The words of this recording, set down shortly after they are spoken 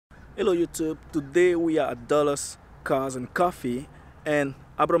Hello YouTube, today we are at Dollars Cars and Coffee and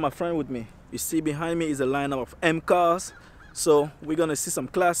I brought my friend with me. You see behind me is a lineup of M cars. So we're gonna see some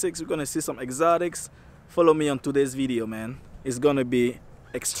classics, we're gonna see some exotics. Follow me on today's video, man. It's gonna be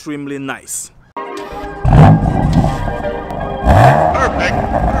extremely nice. Perfect.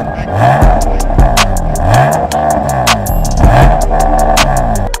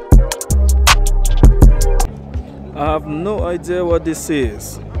 I have no idea what this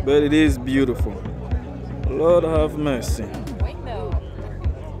is, but it is beautiful. Lord have mercy.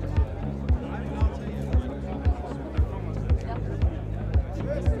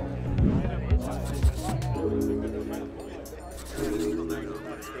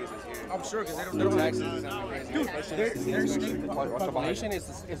 I'm sure because they don't taxes. Dude, their state population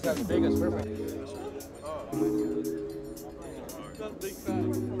is as big as Fairbanks.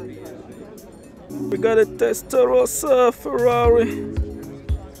 We got a Testarossa Ferrari.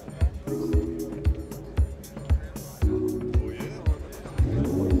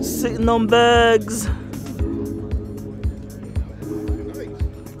 Sitting on bags.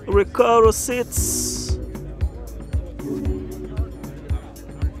 Recaro seats.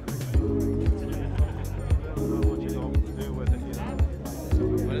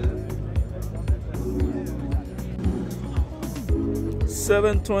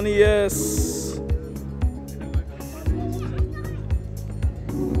 $720S.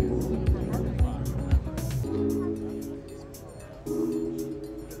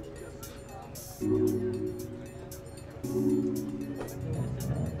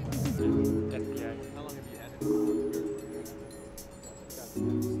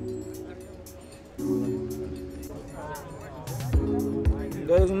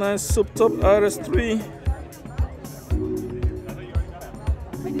 That is a nice souped up RS3.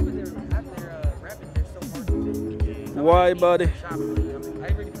 Why, buddy?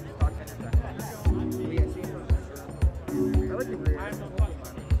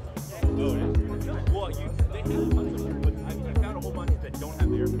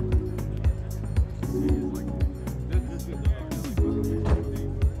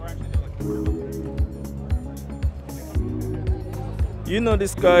 You know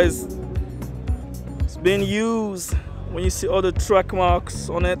this guy's it's been used when you see all the track marks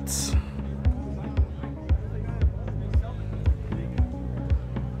on it.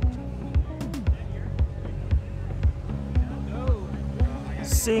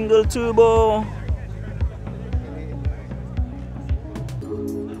 Single turbo.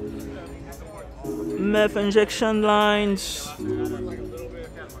 MEF injection lines.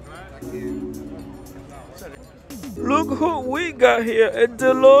 Look who we got here, a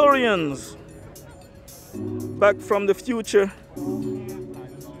DeLorean. Back from the future.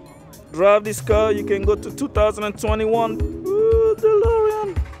 Drive this car, you can go to 2021. Ooh,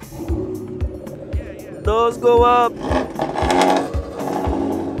 DeLorean. Doors go up.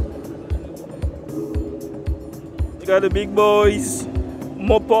 You got the big boys,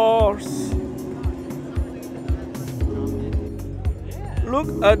 Mopars.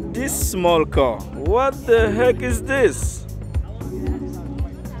 Look at this small car. What the heck is this?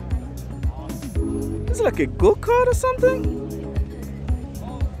 It's like a go-kart or something?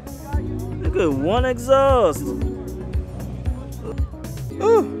 Look at one exhaust.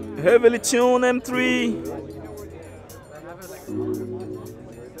 Oh, heavily tuned M3.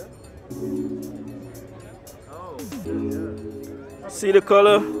 See the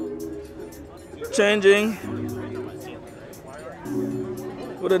color changing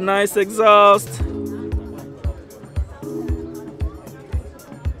with a nice exhaust.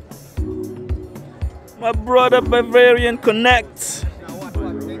 My brother Bavarian Connect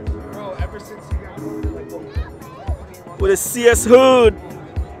with a CS hood.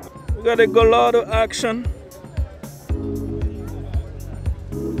 We got a Gallardo action.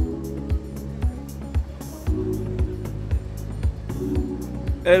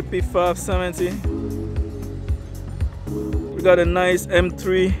 LP 570. We got a nice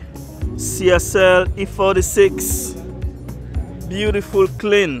M3 CSL E46. Beautiful,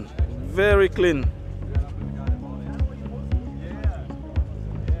 clean, very clean.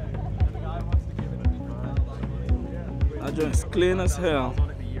 That joint's clean as hell.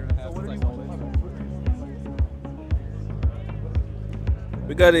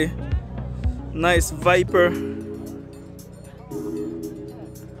 We got a nice Viper.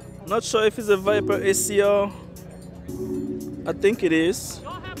 Not sure if it's a Viper ACR. I think it is.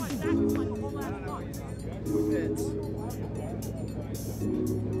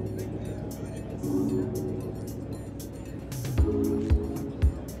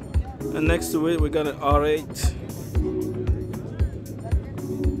 And next to it we got an R8.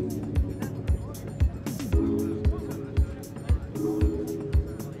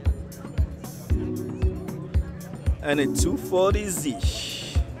 and a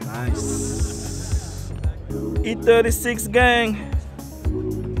 240Z. Nice. E36 gang.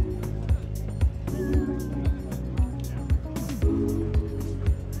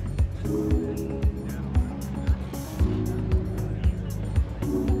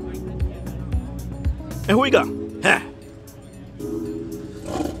 And who we got? Ha.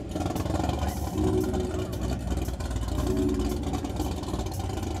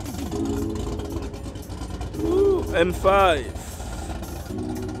 Ooh, M5.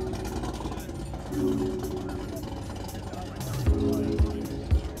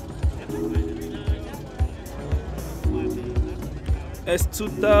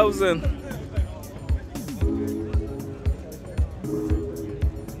 S2000.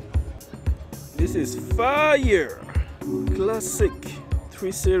 This is fire. Classic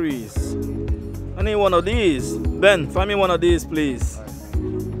 3 Series. I need one of these. Ben, find me one of these, please.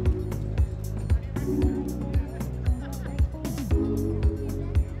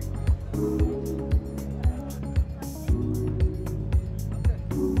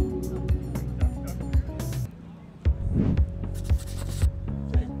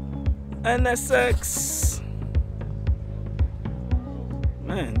 NSX.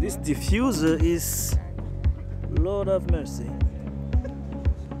 Man, this diffuser is, Lord have mercy.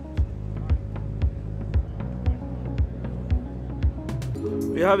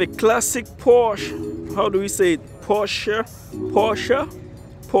 We have a classic Porsche. How do we say it? Porsche.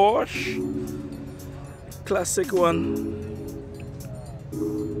 Classic one.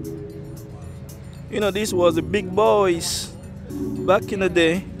 You know, this was the big boys back in the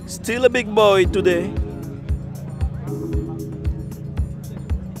day. Still a big boy today.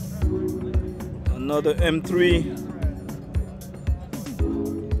 Another M3.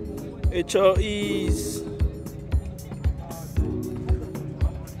 HREs.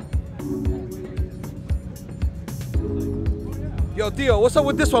 Yo, Theo, what's up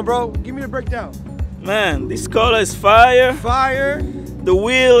with this one, bro? Give me a breakdown. Man, this color is fire. Fire. The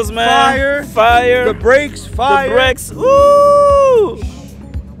wheels, man. Fire. Fire. The brakes, fire. The brakes. Ooh.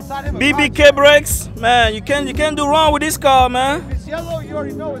 BBK brakes. Man, you can't do wrong with this car, man. If it's yellow, you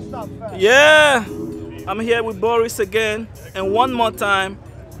already know it's not fast. Yeah. I'm here with Boris again. And one more time,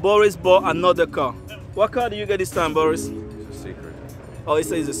 Boris bought another car. What car did you get this time, Boris? It's a secret. Oh, it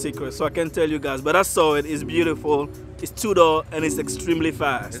says it's a secret, so I can't tell you guys. But I saw it. It's beautiful. It's 2-door and it's extremely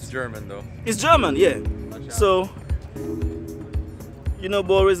fast. It's German though. It's German, yeah. So, you know,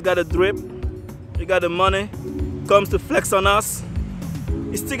 Boris got a drip. He got the money. Comes to flex on us.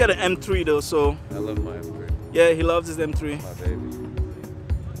 He still got an M3 though, so. I love my M3. Yeah, he loves his M3. My baby.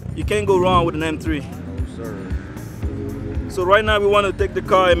 You can't go wrong with an M3. No, sir. So right now we want to take the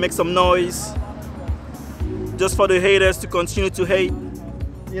car and make some noise. Just for the haters to continue to hate,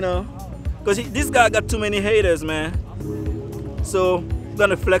 you know. Because this guy got too many haters, man. So I'm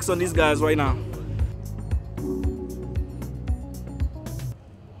gonna flex on these guys right now.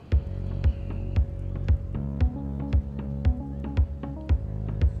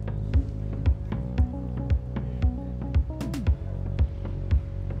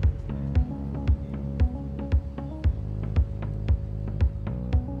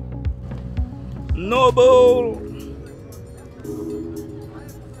 Noble.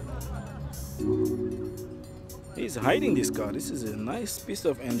 He's hiding this car. This is a nice piece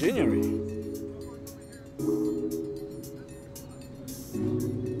of engineering.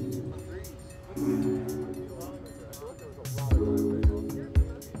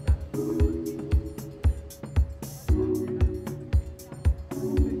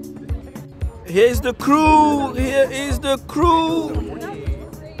 Here's the crew. Here is the crew.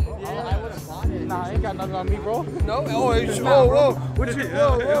 Nah, I ain't got nothing on me, bro. No? Whoa. What you mean,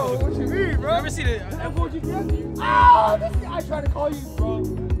 bro? Never seen it. What you get? Ah, this guy tried to call you, bro.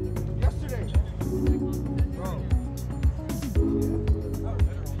 Yesterday. Bro.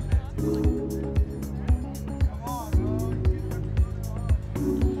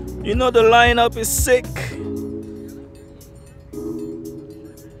 You know the lineup is sick.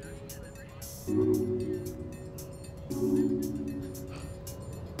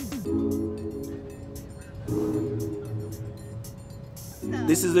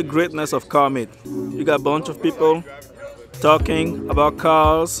 This is the greatness of car meet. You got a bunch of people talking about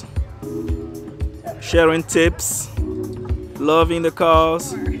cars, sharing tips, loving the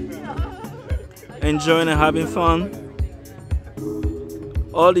cars, enjoying and having fun.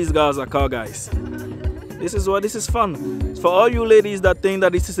 All these guys are car guys. This is fun. For all you ladies that think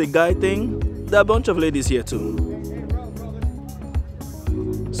that this is a guy thing, there are a bunch of ladies here too.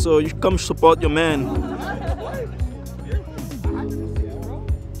 So you come support your man.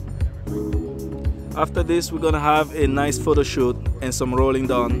 After this, we're gonna have a nice photo shoot and some rolling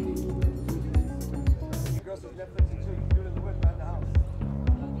down.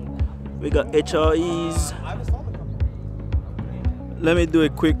 We got HREs. Let me do a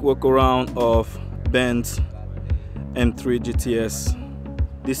quick walk around of Benz M3 GTS.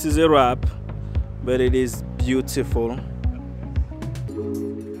 This is a wrap, but it is beautiful.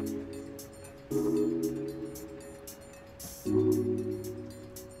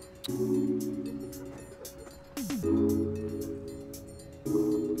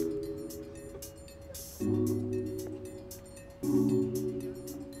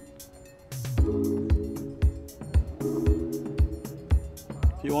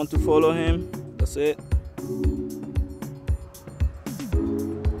 If you want to follow him, that's it.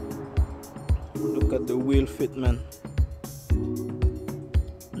 Look at the wheel fitment.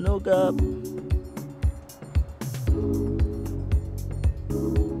 No gap.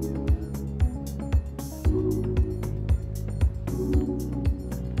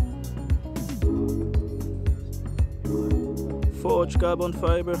 Forged carbon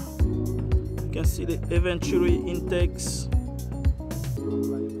fiber. You can see the Venturi intakes.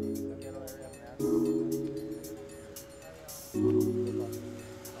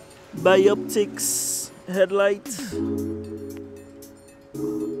 Bioptics headlight. If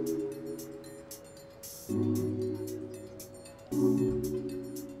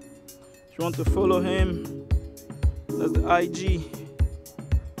you want to follow him, that's the IG.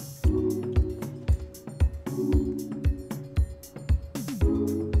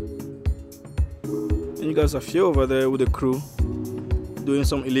 And you guys are few over there with the crew doing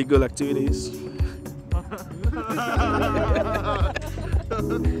some illegal activities.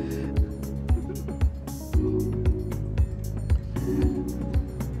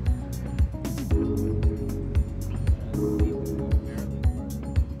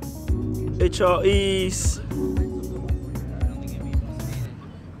 HREs.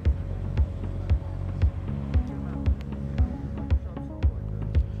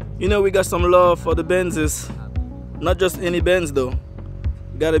 You know, we got some love for the Benzes. Not just any Benz though.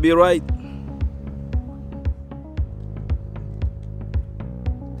 Gotta be right.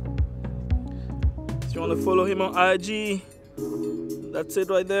 If you want to follow him on IG, that's it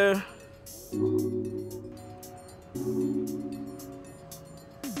right there.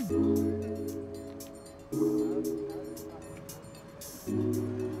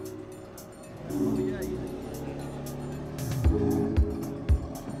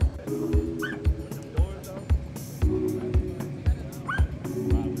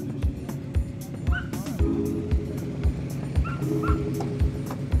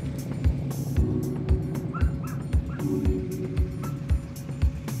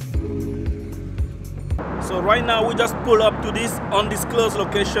 So right now we just pull up to this undisclosed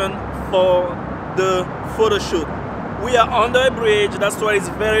location for the photo shoot. We are under a bridge, that's why it's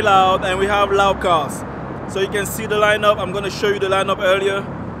very loud, and we have loud cars. So you can see the lineup. I'm gonna show you the lineup earlier.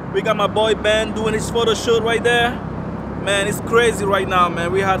 We got my boy Ben doing his photo shoot right there. Man, it's crazy right now,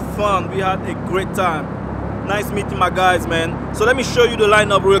 man. We had fun, we had a great time. Nice meeting my guys, man. So let me show you the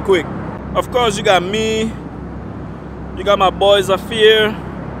lineup real quick. Of course, you got me, you got my boy Zafir,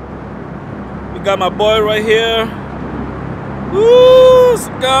 you got my boy right here. Woo,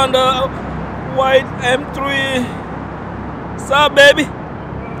 Skanda, white M3. What's up, baby?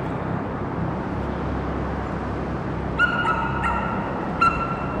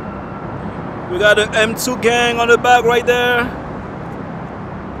 We got the M2 gang on the back right there.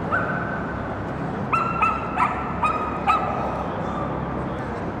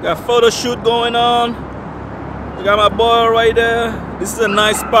 Got photo shoot going on. We got my boy right there. This is a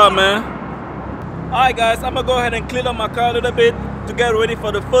nice spot, man. Alright guys, I'm gonna go ahead and clean up my car a little bit to get ready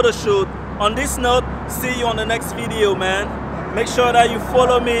for the photo shoot. On this note, see you on the next video, man. Make sure that you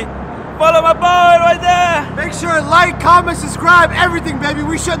follow me. Follow my boy right there. Make sure to like, comment, subscribe, everything, baby.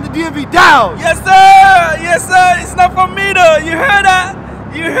 We shutting the DMV down. Yes, sir. Yes, sir. It's not for me, though. You heard that?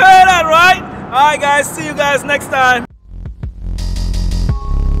 You heard that, right? All right, guys. See you guys next time.